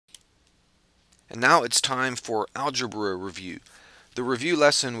And now it's time for algebra review. The review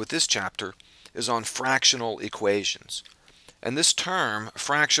lesson with this chapter is on fractional equations. And this term,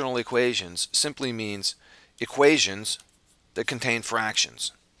 fractional equations, simply means equations that contain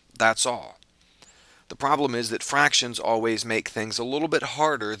fractions. That's all. The problem is that fractions always make things a little bit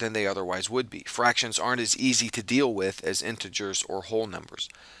harder than they otherwise would be. Fractions aren't as easy to deal with as integers or whole numbers.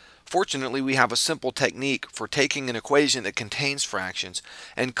 Fortunately, we have a simple technique for taking an equation that contains fractions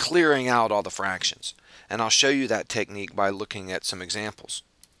and clearing out all the fractions. And I'll show you that technique by looking at some examples.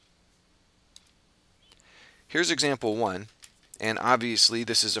 Here's example 1, and obviously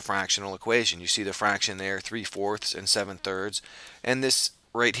this is a fractional equation. You see the fraction there, 3/4 and 7/3, and this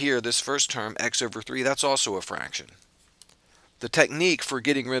right here, this first term, x over 3, that's also a fraction. The technique for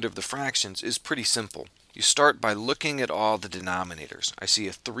getting rid of the fractions is pretty simple. You start by looking at all the denominators. I see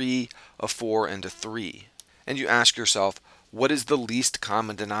a 3, a 4, and a 3. And you ask yourself, what is the least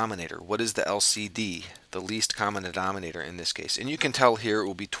common denominator? What is the LCD, the least common denominator in this case? And you can tell here it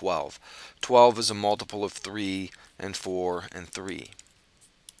will be 12. 12 is a multiple of 3 and 4 and 3.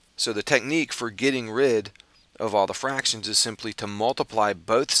 So the technique for getting rid of all the fractions is simply to multiply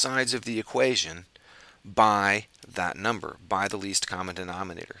both sides of the equation by that number, by the least common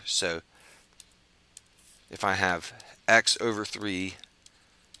denominator. So if I have x over 3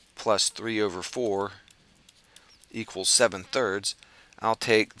 plus 3 over 4 equals 7/3, I'll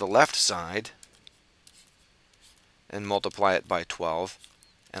take the left side and multiply it by 12,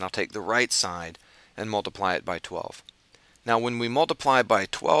 and I'll take the right side and multiply it by 12. Now when we multiply by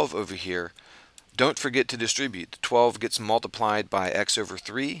 12 over here, don't forget to distribute. The 12 gets multiplied by x over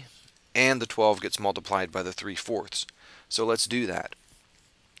 3, and the 12 gets multiplied by the 3/4. So let's do that.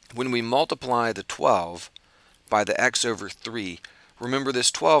 When we multiply the 12 by the x over 3, remember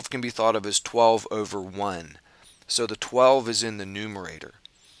this 12 can be thought of as 12 over 1. So the 12 is in the numerator.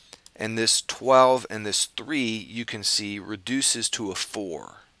 And this 12 and this 3, you can see, reduces to a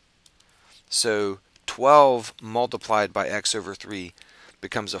 4. So 12 multiplied by x over 3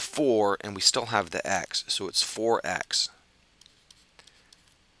 becomes a 4, and we still have the x, so it's 4x.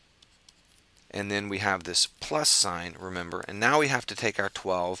 And then we have this plus sign, remember, and now we have to take our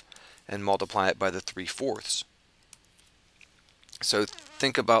 12 and multiply it by the 3/4. So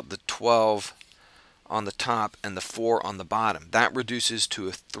think about the 12 on the top and the 4 on the bottom. That reduces to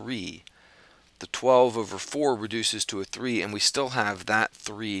a 3. The 12 over 4 reduces to a 3, and we still have that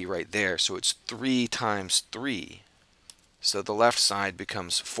 3 right there, so it's 3 times 3. So the left side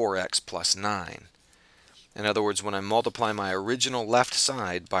becomes 4x plus 9. In other words, when I multiply my original left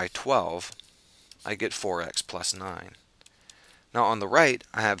side by 12, I get 4x plus 9. Now on the right,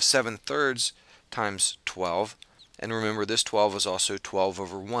 I have 7/3 times 12, and remember this 12 is also 12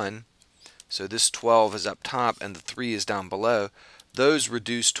 over 1. So this 12 is up top and the 3 is down below. Those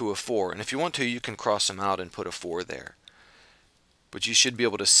reduce to a 4, and if you want to, you can cross them out and put a 4 there. But you should be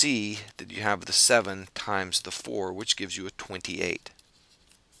able to see that you have the 7 times the 4, which gives you a 28.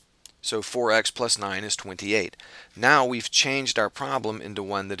 So 4x plus 9 is 28. Now we've changed our problem into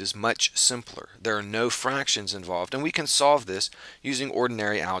one that is much simpler. There are no fractions involved, and we can solve this using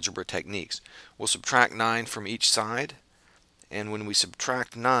ordinary algebra techniques. We'll subtract 9 from each side, and when we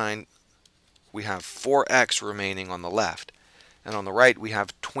subtract 9, we have 4x remaining on the left. And on the right, we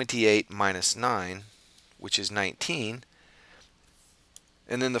have 28 minus 9, which is 19.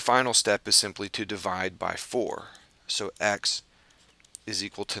 And then the final step is simply to divide by 4. So x is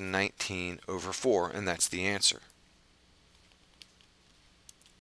equal to 19 over 4, and that's the answer.